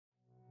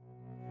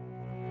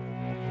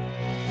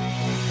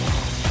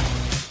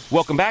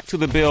Welcome back to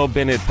the Bill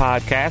Bennett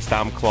Podcast.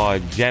 I'm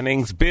Claude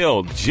Jennings.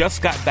 Bill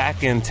just got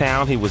back in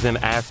town. He was in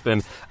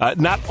Aspen,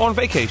 not on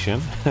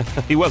vacation.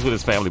 He was with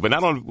his family, but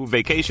not on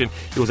vacation.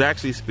 He was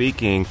actually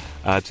speaking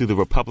to the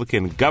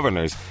Republican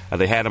governors.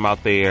 They had him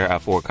out there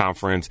for a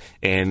conference,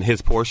 and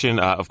his portion,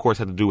 of course,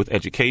 had to do with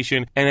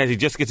education. And as he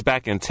just gets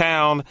back in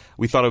town,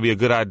 we thought it would be a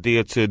good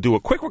idea to do a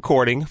quick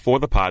recording for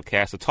the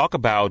podcast to talk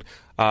about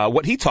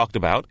what he talked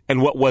about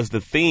and what was the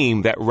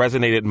theme that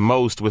resonated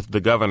most with the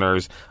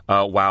governors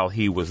while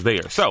he was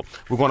there. So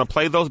we're going to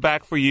play those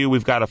back for you.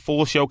 We've got a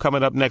full show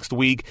coming up next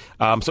week.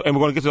 And we're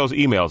going to get to those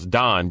emails.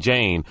 Don,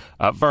 Jane,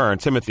 Vern,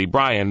 Timothy,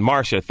 Brian,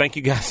 Marcia, thank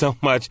you guys so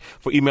much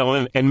for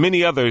emailing, and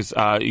many others.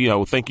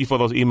 Thank you for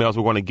those emails.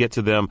 We're going to get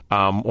to them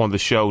on the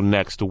show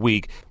next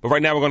week. But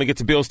right now we're going to get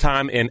to Bill's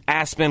time in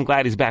Aspen.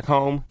 Glad he's back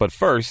home. But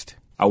first,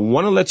 I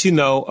want to let you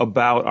know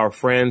about our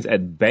friends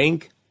at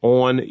Bank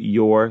on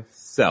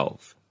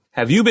Yourself.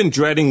 Have you been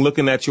dreading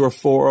looking at your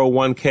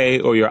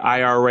 401k or your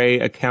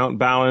IRA account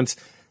balance?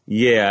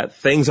 Yeah,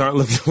 things aren't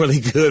looking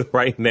really good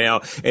right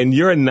now, and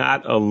you're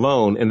not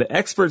alone. And the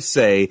experts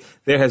say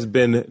there has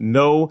been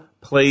no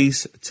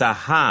place to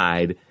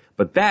hide,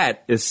 but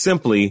that is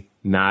simply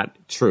not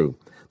true.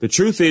 The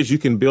truth is you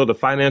can build a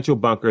financial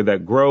bunker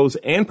that grows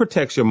and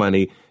protects your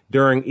money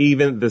during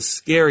even the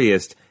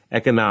scariest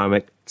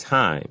economic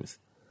times.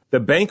 The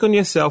Bank on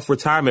Yourself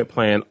retirement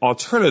plan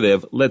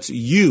alternative lets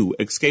you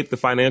escape the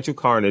financial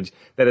carnage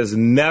that has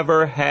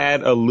never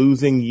had a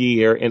losing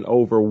year in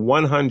over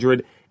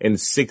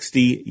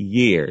 160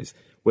 years.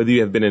 Whether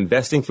you have been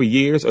investing for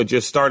years or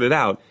just started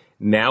out,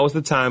 now is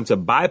the time to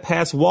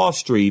bypass Wall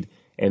Street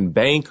and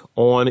bank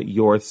on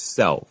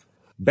yourself.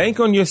 Bank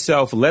on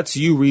Yourself lets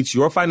you reach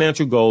your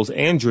financial goals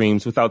and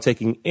dreams without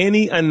taking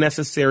any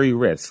unnecessary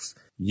risks.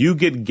 You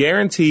get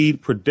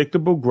guaranteed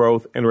predictable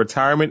growth and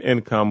retirement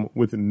income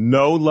with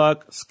no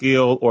luck,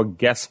 skill, or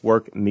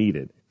guesswork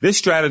needed. This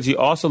strategy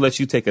also lets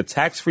you take a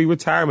tax-free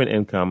retirement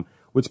income,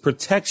 which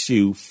protects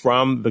you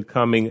from the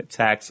coming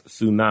tax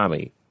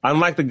tsunami.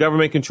 Unlike the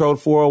government-controlled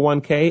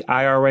 401k,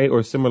 IRA,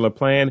 or similar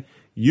plan,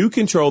 you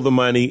control the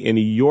money in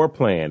your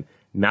plan,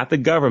 not the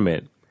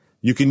government.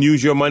 You can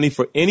use your money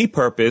for any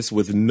purpose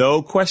with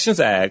no questions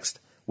asked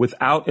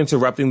without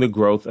interrupting the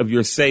growth of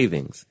your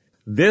savings.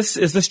 This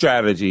is the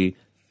strategy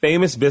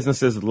famous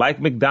businesses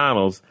like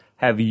McDonald's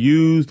have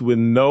used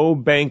when no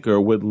banker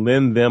would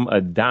lend them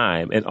a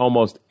dime, and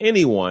almost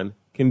anyone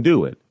can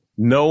do it.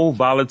 No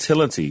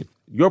volatility.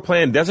 Your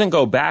plan doesn't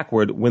go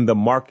backward when the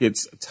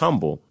markets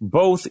tumble.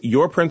 Both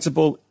your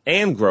principal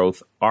and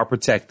growth are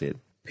protected.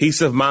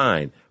 Peace of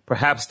mind.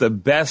 Perhaps the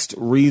best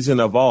reason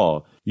of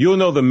all. You'll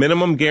know the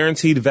minimum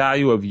guaranteed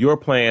value of your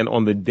plan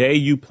on the day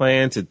you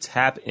plan to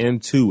tap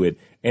into it,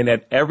 and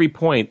at every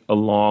point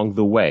along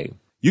the way.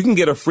 You can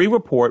get a free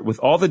report with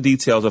all the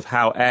details of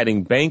how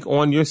adding Bank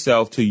on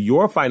Yourself to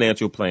your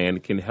financial plan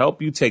can help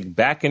you take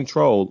back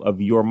control of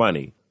your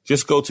money.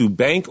 Just go to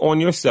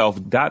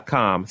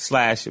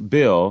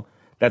bankonyourself.com/bill.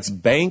 That's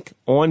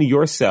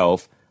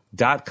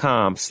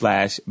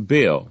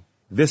bankonyourself.com/bill.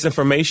 This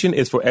information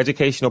is for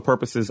educational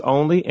purposes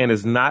only and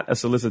is not a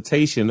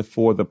solicitation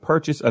for the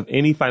purchase of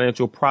any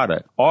financial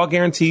product. All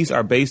guarantees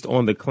are based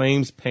on the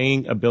claims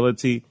paying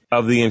ability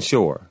of the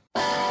insurer.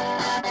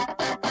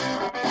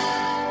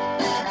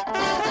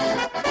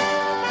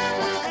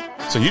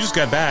 So you just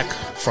got back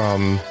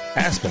from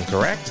Aspen,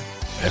 correct?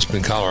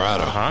 Aspen,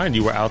 Colorado. And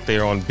you were out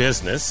there on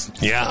business.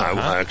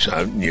 Yeah,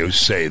 you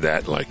say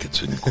that like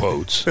it's in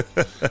quotes.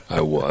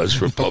 I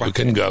was.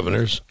 Republican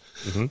governors.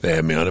 Mm-hmm. They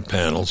had me on a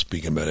panel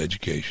speaking about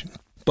education.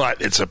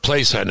 But it's a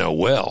place I know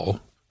well.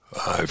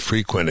 I've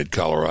frequented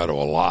Colorado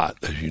a lot,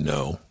 as you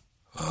know.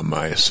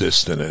 My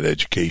assistant at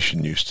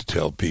education used to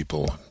tell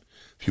people,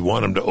 if you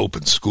want them to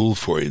open school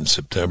for you in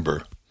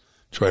September,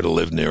 try to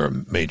live near a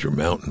major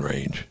mountain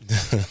range,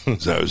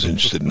 because I was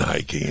interested in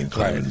hiking and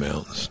climbing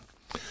mountains.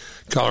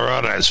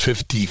 Colorado has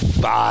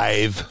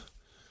 55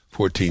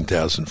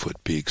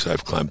 14,000-foot peaks.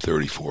 I've climbed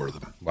 34 of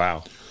them.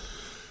 Wow.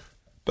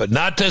 But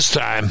not this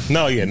time.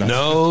 No,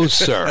 No,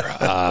 sir.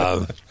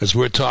 As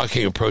we're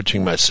talking,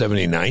 approaching my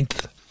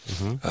 79th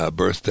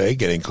birthday,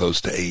 getting close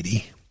to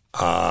 80.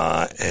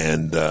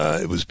 And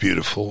it was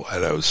beautiful,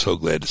 and I was so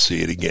glad to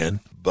see it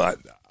again. But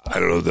I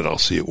don't know that I'll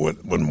see it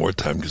one more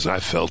time because I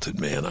felt it,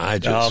 man. I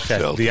just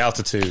felt the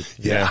altitude.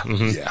 Yeah.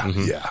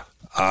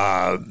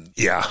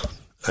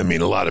 I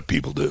mean, a lot of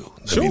people do.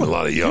 Sure. I mean, a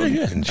lot of young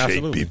and shape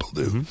Absolutely. people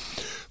do.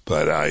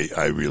 But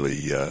I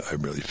really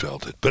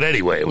felt it. But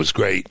anyway, it was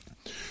great.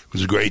 It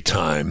was a great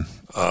time.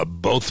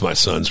 Both my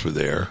sons were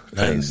there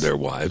and their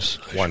wives,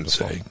 I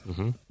Wonderful. should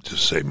say.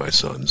 Just say my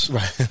sons.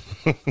 Right.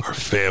 Our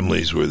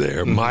families were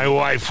there. My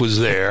wife was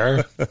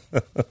there.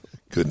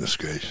 Goodness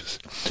gracious.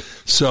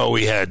 So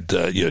we had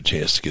a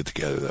chance to get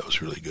together. That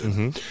was really good.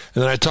 And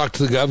then I talked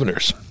to the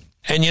governors.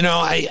 And,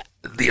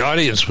 the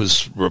audience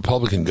was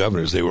Republican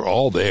governors. They were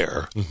all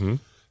there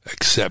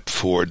except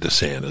for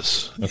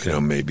DeSantis,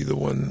 maybe the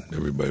one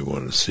everybody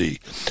wanted to see.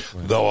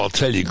 Right. Though I'll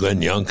tell you, Glenn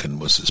Youngkin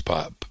was as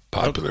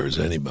popular as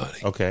anybody.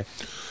 Okay.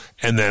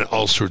 And then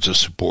all sorts of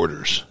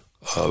supporters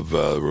of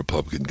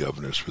Republican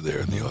governors were there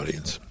in the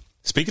audience.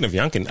 Speaking of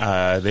Youngkin,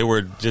 there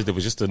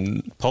was just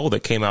a poll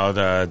that came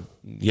out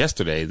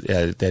yesterday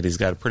that he's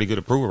got a pretty good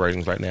approval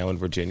ratings right now in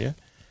Virginia.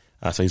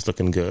 So he's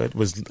looking good.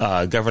 Was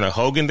Governor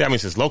Hogan there? I mean,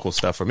 it's just local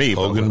stuff for me.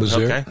 Hogan was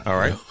there. Okay, all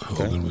right. Yeah,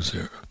 Hogan was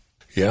there.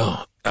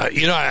 Yeah.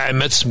 I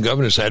met some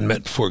governors I had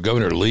met before.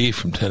 Governor Lee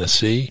from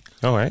Tennessee.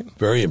 All right.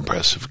 Very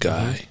impressive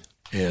guy. Mm-hmm.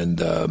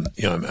 And,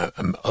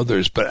 I'm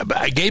others. But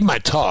I gave my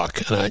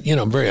talk, and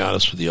I'm very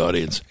honest with the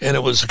audience. And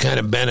it was a kind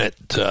of Bennett,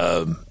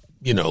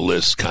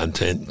 list,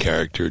 content,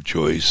 character,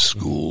 choice,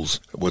 schools,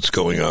 what's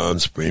going on,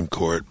 Supreme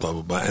Court, blah,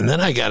 blah, blah. And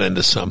then I got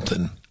into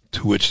something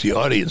to which the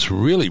audience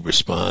really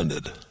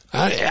responded.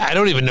 I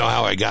don't even know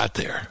how I got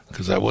there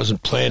because I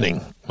wasn't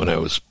planning when I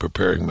was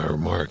preparing my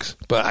remarks.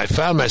 But I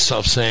found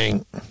myself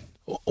saying,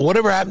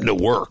 whatever happened to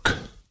work?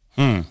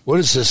 What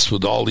is this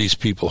with all these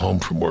people home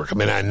from work? I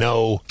mean, I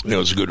know,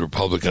 as a good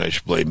Republican, I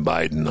should blame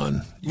Biden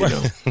on,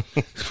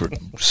 for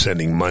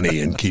sending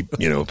money and keep,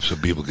 so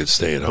people could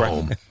stay at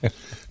home.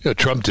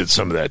 Trump did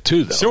some of that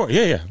too, though. Sure,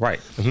 yeah, right.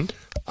 Mm-hmm.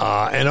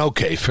 And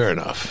okay, fair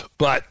enough.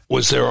 But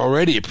was there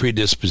already a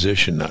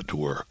predisposition not to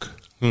work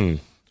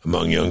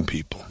among young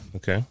people?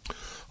 Okay.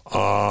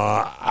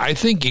 I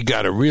think you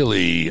got to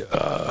really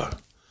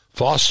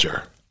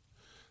foster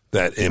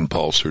that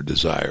impulse or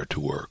desire to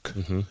work.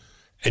 Mm-hmm.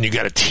 And you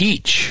got to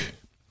teach.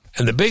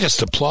 And the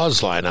biggest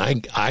applause line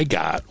I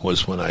got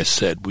was when I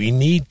said, we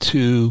need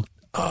to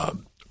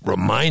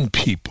remind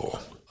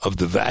people of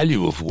the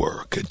value of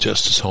work. And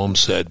Justice Holmes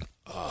said,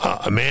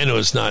 a man who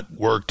has not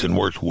worked and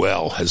worked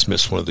well has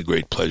missed one of the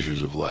great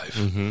pleasures of life.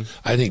 Mm-hmm.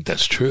 I think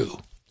that's true.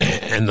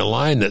 And the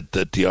line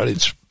that the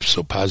audience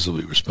so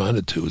positively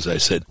responded to is I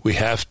said, we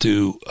have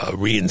to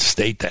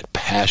reinstate that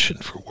passion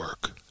for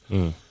work,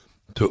 to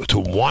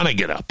want to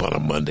get up on a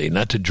Monday,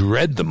 not to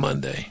dread the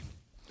Monday.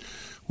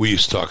 We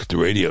used to talk at the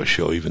radio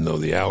show, even though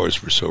the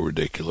hours were so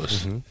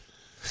ridiculous,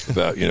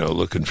 about,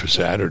 looking for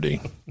Saturday.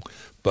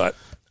 But,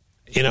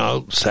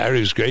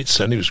 Saturday was great,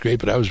 Sunday was great,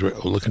 but I was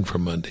looking for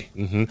Monday.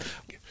 Mm-hmm.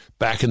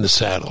 Back in the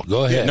saddle.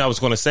 Go ahead. I was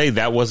going to say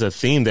that was a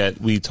theme that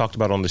we talked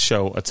about on the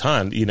show a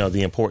ton,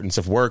 the importance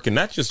of work, and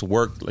not just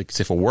work, like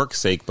say for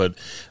work's sake, but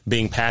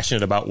being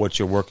passionate about what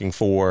you're working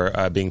for,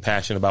 being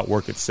passionate about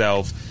work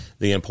itself,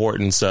 the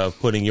importance of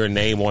putting your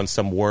name on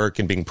some work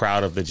and being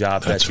proud of the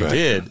job that you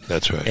did.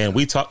 That's right. And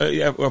we talked,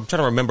 I'm trying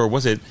to remember,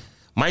 was it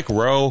Mike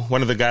Rowe,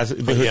 one of the guys, the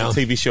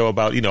TV show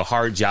about,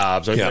 hard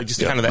jobs, or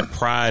kind of that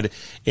pride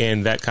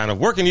in that kind of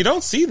work. And you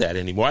don't see that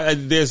anymore.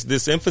 There's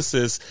this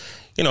emphasis,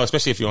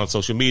 especially if you're on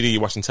social media,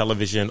 you're watching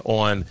television,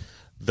 on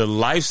the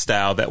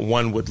lifestyle that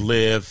one would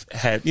live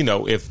had,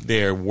 if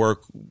their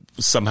work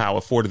somehow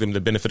afforded them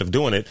the benefit of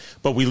doing it,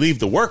 but we leave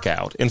the work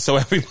out. And so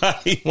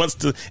everybody wants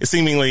to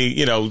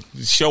seemingly,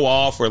 show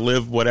off or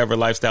live whatever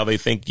lifestyle they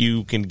think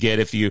you can get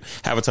if you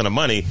have a ton of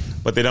money,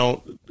 but they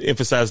don't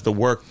emphasize the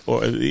work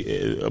or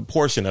a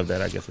portion of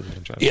that, I guess.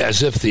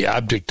 As if the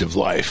object of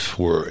life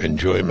were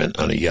enjoyment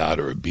on a yacht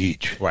or a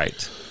beach.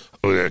 Right.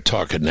 We're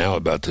talking now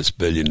about this $1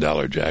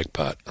 billion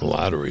jackpot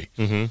lottery.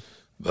 Mm-hmm.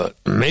 But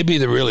maybe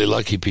the really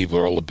lucky people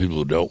are all the people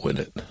who don't win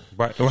it.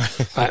 Right.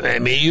 I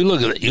mean, you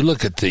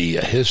look at the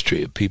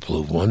history of people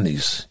who've won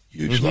these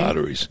huge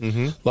lotteries.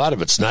 Mm-hmm. A lot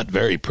of it's not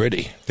very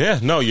pretty. Yeah,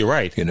 no, you're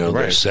right.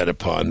 They're set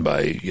upon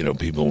by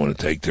people want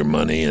to take their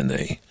money, and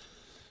they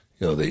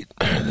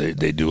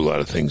do a lot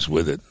of things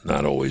with it,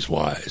 not always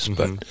wise.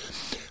 Mm-hmm.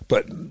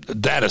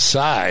 But that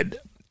aside,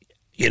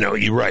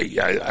 you're right.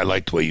 I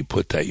like the way you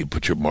put that. You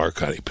put your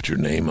mark on it. You put your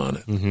name on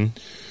it. Mm-hmm.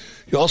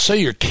 You also,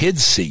 your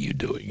kids see you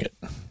doing it.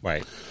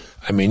 Right.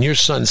 I mean, your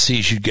son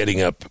sees you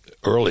getting up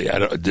early.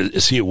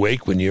 Is he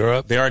awake when you're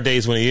up? There are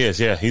days when he is,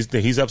 yeah.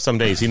 He's up some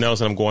days. He knows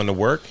that I'm going to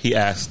work. He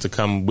asks to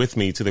come with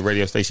me to the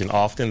radio station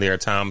often. There are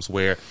times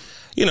where,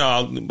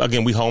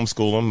 again, we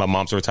homeschool him. My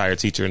mom's a retired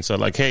teacher, and so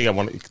hey, I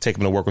want to take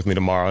him to work with me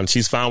tomorrow. And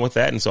she's fine with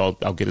that, and so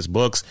I'll get his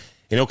books,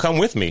 and he'll come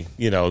with me,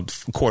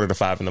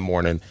 4:45 in the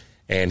morning.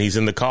 And he's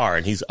in the car,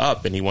 and he's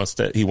up, and he wants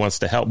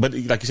to help. But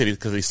like you said,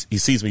 because he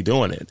sees me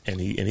doing it, and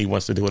he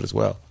wants to do it as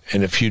well.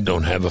 And if you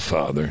don't have a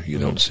father, you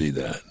don't see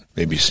that.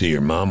 Maybe you see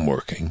your mom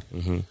working,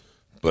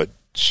 but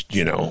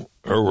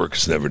her work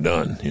is never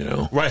done.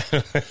 Right.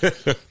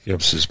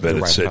 Mrs.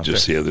 Bennett said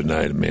just the other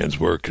night, a man's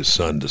work is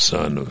sun to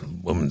sun, a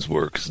woman's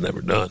work is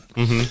never done.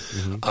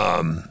 Mm-hmm.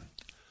 Mm-hmm.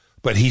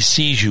 But he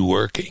sees you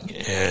working,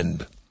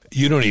 and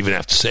you don't even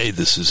have to say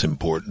this is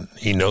important.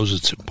 He knows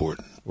it's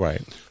important.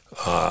 Right.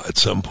 At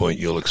some point,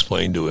 you'll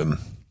explain to him,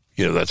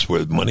 that's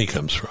where the money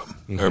comes from.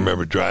 Mm-hmm. I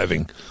remember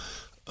driving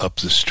up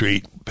the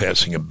street,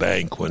 passing a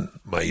bank when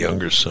my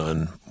younger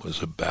son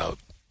was about,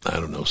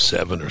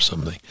 7 or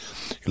something.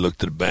 He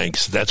looked at the bank,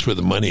 said, "That's where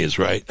the money is,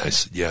 right?" I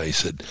said, "Yeah." He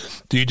said,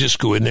 "Do you just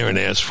go in there and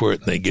ask for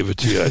it and they give it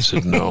to you?" I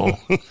said, "No.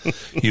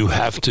 You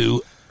have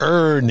to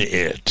earn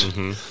it."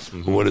 Mm-hmm.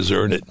 Mm-hmm. What does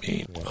earn it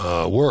mean?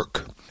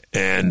 Work.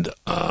 And,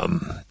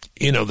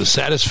 the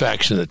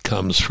satisfaction that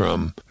comes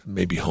from,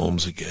 maybe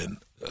Holmes again,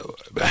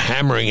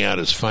 hammering out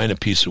as fine a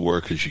piece of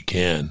work as you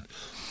can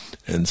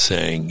and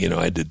saying,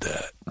 I did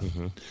that.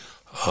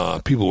 Mm-hmm.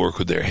 People who work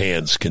with their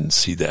hands can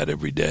see that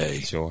every day.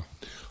 Sure.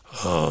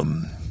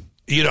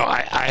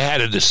 I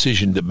had a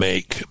decision to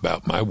make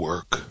about my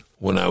work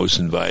when I was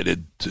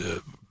invited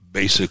to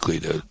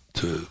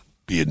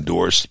be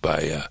endorsed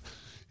by an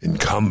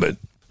incumbent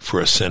for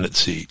a Senate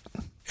seat.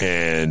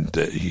 And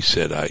he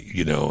said,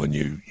 and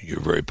you're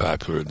very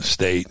popular in the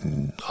state,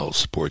 and I'll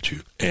support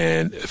you.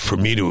 And for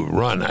me to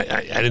run,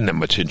 I didn't have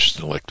much interest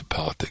in elected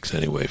politics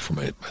anyway for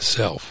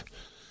myself.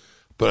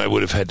 But I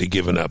would have had to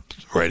given up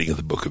writing of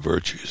the Book of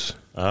Virtues.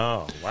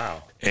 Oh,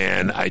 wow.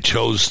 And I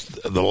chose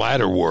the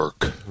latter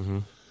work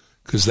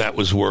because that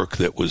was work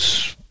that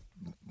was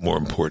more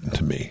important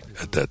to me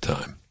at that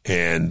time.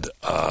 And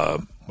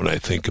when I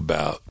think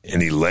about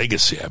any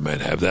legacy I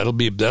might have, that'll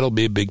be a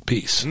big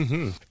piece.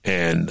 Mm-hmm.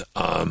 And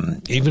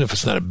even if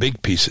it's not a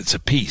big piece, it's a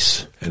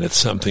piece, and it's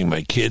something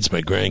my kids,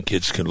 my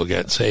grandkids can look at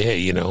and say,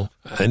 "Hey,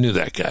 I knew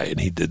that guy, and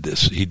he did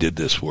this. He did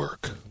this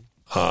work."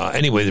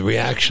 Anyway, the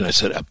reaction, I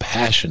said, a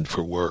passion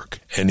for work,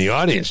 and the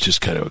audience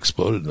just kind of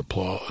exploded in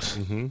applause.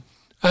 Mm-hmm.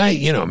 I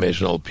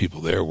imagine all the people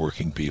there,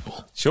 working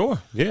people. Sure,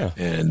 yeah,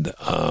 and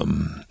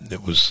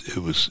it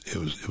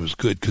was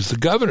good because the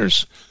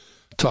governors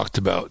talked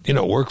about,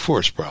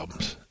 workforce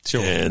problems.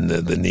 Sure. And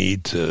the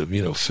need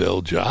to,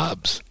 fill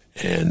jobs.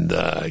 And,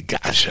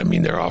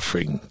 they're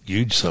offering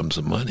huge sums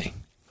of money.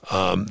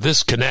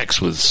 This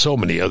connects with so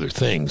many other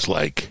things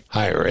like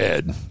higher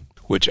ed,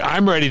 which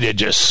I'm ready to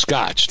just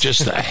scotch.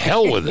 Just the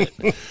hell with it.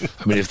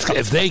 I mean,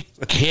 if they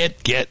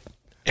can't get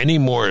any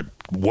more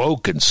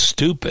woke and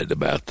stupid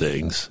about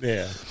things.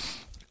 Yeah.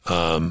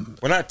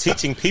 We're not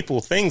teaching people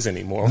things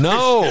anymore.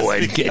 No,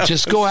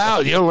 just go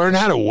out. Learn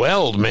how to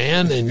weld,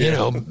 man,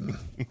 and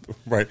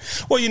Right.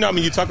 Well,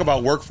 you talk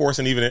about workforce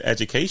and even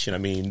education. I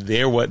mean,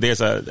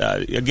 there's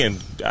again,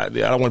 I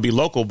don't want to be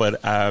local,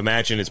 but I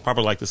imagine it's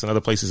probably like this in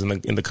other places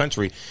in the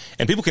country.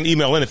 And people can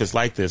email in if it's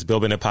like this,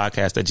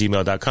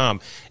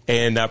 BillBennettPodcast@gmail.com.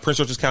 And Prince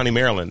George's County,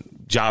 Maryland,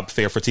 job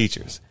fair for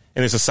teachers.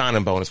 And it's a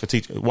sign-in bonus for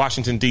teachers.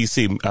 Washington,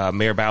 D.C.,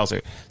 Mayor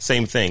Bowser,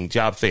 same thing,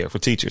 job fair for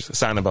teachers, a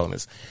sign-in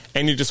bonus.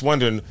 And you're just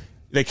wondering,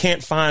 they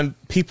can't find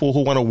people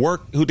who want to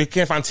work, they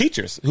can't find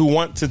teachers who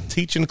want to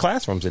teach in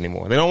classrooms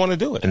anymore. They don't want to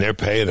do it. And they're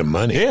paying them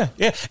money. Yeah,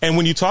 yeah. And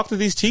when you talk to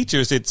these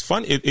teachers, it's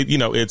fun.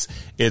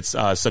 It's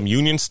some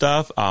union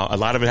stuff. A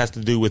lot of it has to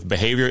do with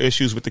behavior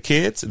issues with the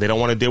kids. They don't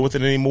want to deal with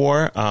it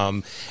anymore.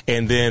 And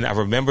then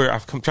I'm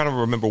trying to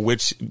remember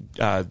which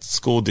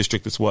school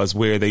district this was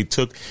where they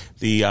took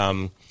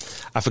the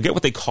I forget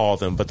what they call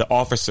them, but the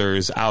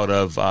officers out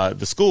of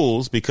the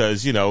schools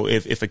because,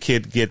 if a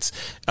kid gets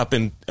up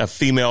in a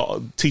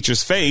female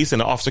teacher's face and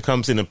the officer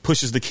comes in and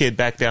pushes the kid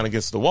back down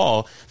against the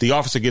wall, the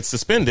officer gets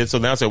suspended. So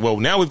now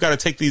now we've got to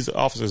take these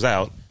officers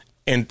out.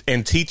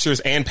 And teachers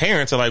and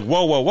parents are like,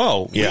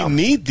 whoa. Yeah. We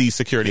need these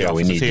security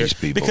officers we need here these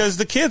people. because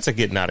the kids are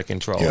getting out of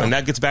control. Yeah. And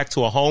that gets back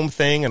to a home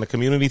thing and a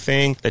community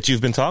thing that you've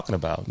been talking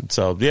about.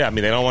 So, they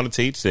don't want to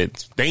teach.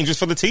 It's dangerous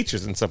for the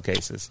teachers in some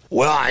cases.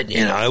 Well,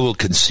 I will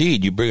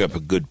concede you bring up a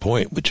good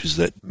point, which is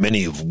that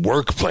many of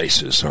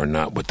workplaces are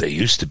not what they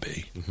used to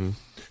be. Mm-hmm.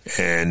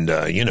 And,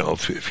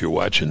 if you're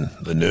watching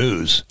the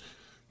news,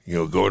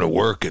 going to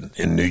work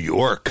in New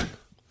York,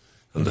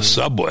 and the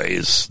subway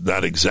is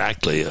not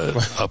exactly a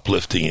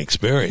uplifting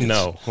experience.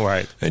 No,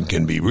 right. And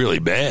can be really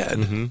bad.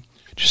 Mm-hmm.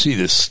 Did you see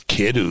this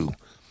kid who,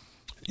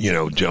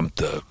 jumped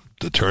the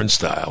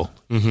turnstile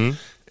and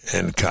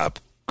the cop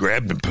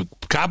grabbed him?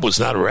 Cop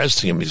was not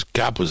arresting him. His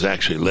cop was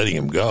actually letting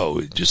him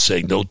go, just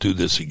saying, don't do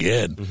this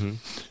again. Mm-hmm.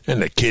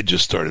 And the kid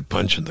just started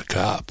punching the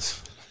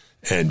cops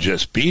and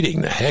just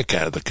beating the heck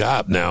out of the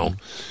cop. Now,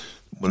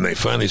 when they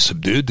finally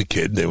subdued the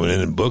kid, they went in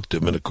and booked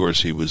him, and of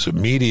course he was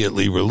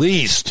immediately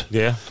released.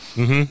 Yeah.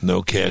 Mm-hmm.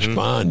 No cash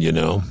bond,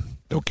 no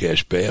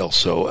cash bail.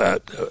 So,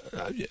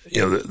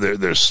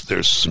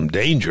 there's some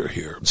danger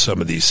here in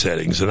some of these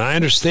settings, and I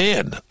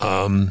understand.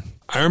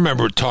 I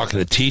remember talking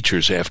to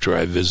teachers after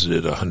I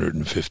visited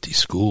 150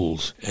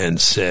 schools and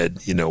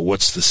said,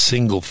 what's the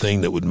single thing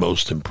that would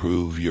most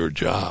improve your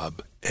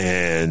job?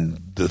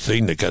 And the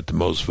thing that got the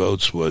most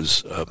votes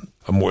was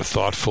a more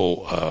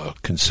thoughtful,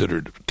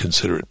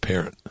 considerate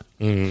parent,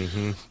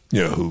 mm-hmm.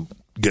 Who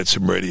gets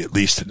them ready, at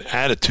least an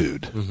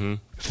attitude. Mm-hmm.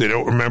 If they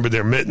don't remember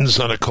their mittens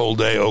on a cold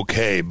day,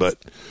 okay, but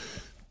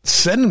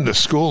send them to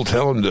school,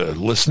 tell them to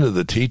listen to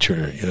the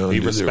teacher, be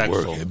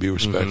respectful. Their work. Yeah, be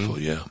respectful,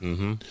 mm-hmm. yeah.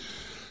 Mm-hmm.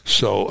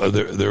 So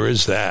there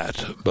is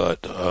that,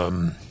 but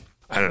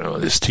I don't know,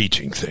 this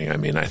teaching thing. I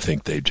mean, I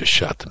think they've just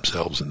shot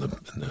themselves in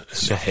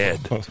the head.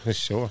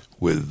 Sure.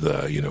 With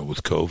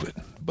with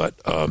COVID. But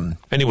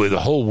anyway, the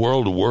whole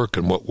world of work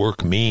and what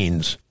work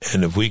means,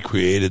 and if we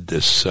created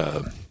this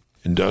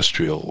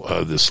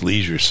this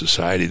leisure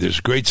society, there's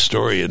a great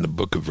story in the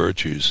Book of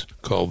Virtues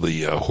called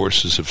the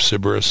Horses of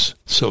Sybaris.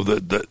 So the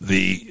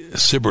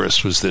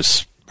Sybaris was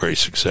this very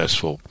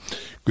successful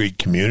Greek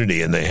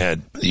community, and they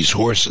had these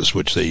horses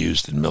which they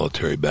used in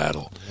military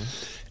battle. Mm-hmm.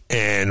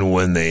 And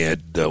when they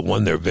had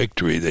won their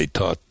victory, they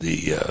taught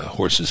the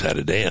horses how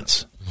to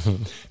dance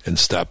and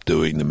stopped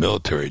doing the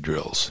military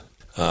drills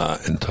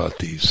and taught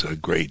these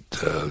great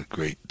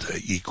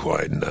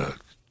equine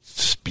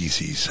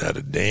species how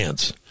to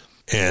dance.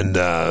 And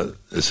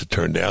as it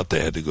turned out,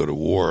 they had to go to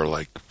war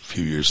like a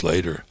few years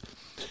later.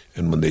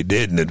 And when they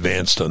did and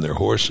advanced on their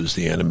horses,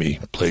 the enemy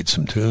played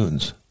some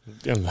tunes.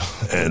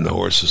 And the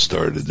horses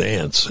started to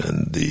dance,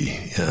 and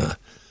the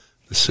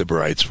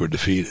Sybarites were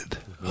defeated.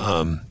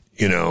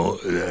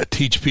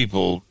 Teach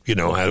people,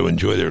 how to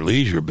enjoy their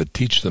leisure, but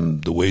teach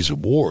them the ways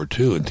of war,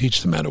 too, and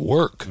teach them how to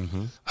work.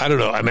 Mm-hmm. I don't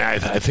know. I mean,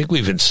 I think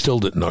we've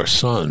instilled it in our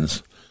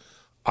sons.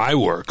 I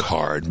work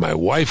hard. My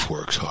wife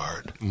works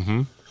hard.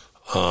 Mm-hmm.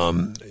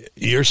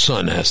 Your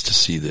son has to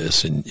see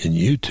this in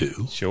you,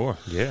 too. Sure,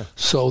 yeah.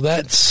 So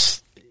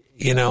that's,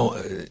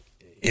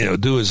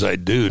 do as I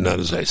do, not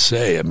as I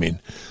say. I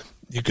mean,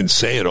 you can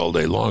say it all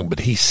day long,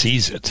 but he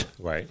sees it.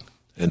 Right.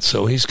 And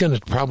so he's going to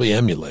probably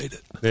emulate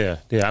it.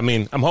 Yeah. I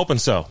mean, I'm hoping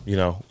so,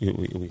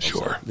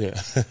 Sure.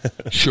 Yeah.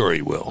 Sure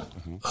he will.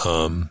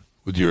 Mm-hmm.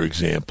 With your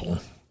example.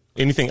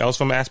 Anything else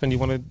from Aspen you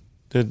wanted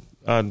to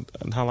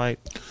highlight?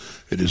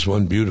 It is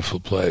one beautiful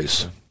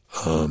place.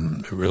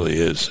 It really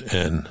is.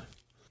 And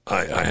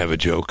I have a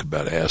joke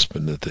about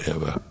Aspen that they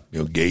have a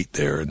gate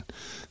there, and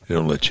they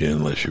don't let you in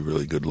unless you're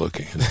really good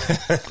looking.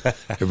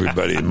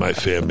 Everybody in my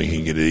family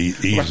can get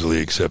it easily,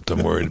 except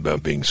I'm worried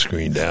about being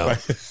screened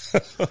out.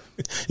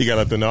 You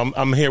got to know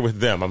I'm here with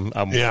them.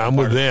 I'm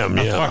with them.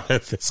 I'm part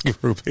of this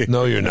group here.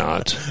 No, you're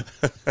not.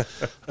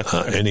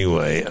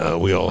 Anyway,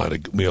 we all had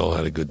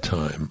a good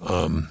time.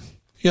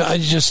 I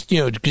just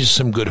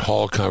some good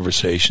hall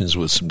conversations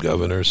with some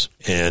governors,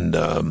 and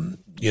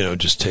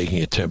just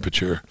taking a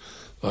temperature.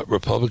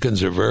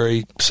 Republicans are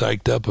very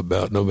psyched up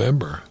about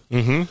November.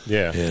 Mm-hmm.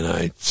 Yeah. And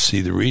I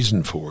see the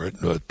reason for it,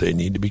 but they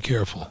need to be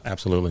careful.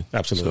 Absolutely.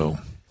 So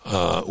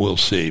we'll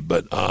see.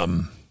 But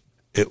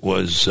it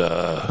was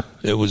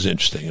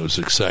interesting. It was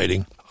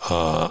exciting.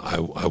 I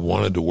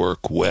wanted to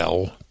work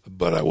well,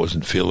 but I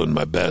wasn't feeling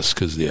my best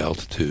because of the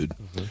altitude.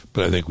 Mm-hmm.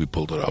 But I think we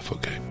pulled it off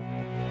okay.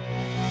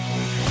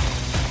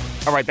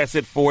 All right, that's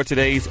it for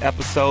today's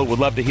episode. Would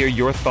love to hear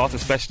your thoughts,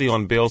 especially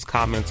on Bill's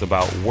comments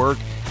about work,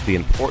 the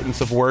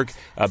importance of work.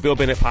 Bill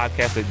Bennett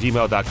Podcast at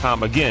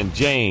gmail.com. Again,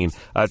 Jane,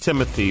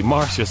 Timothy,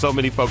 Marcia, so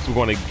many folks we're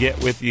going to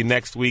get with you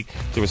next week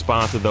to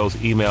respond to those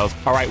emails.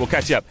 All right, we'll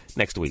catch you up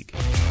next week.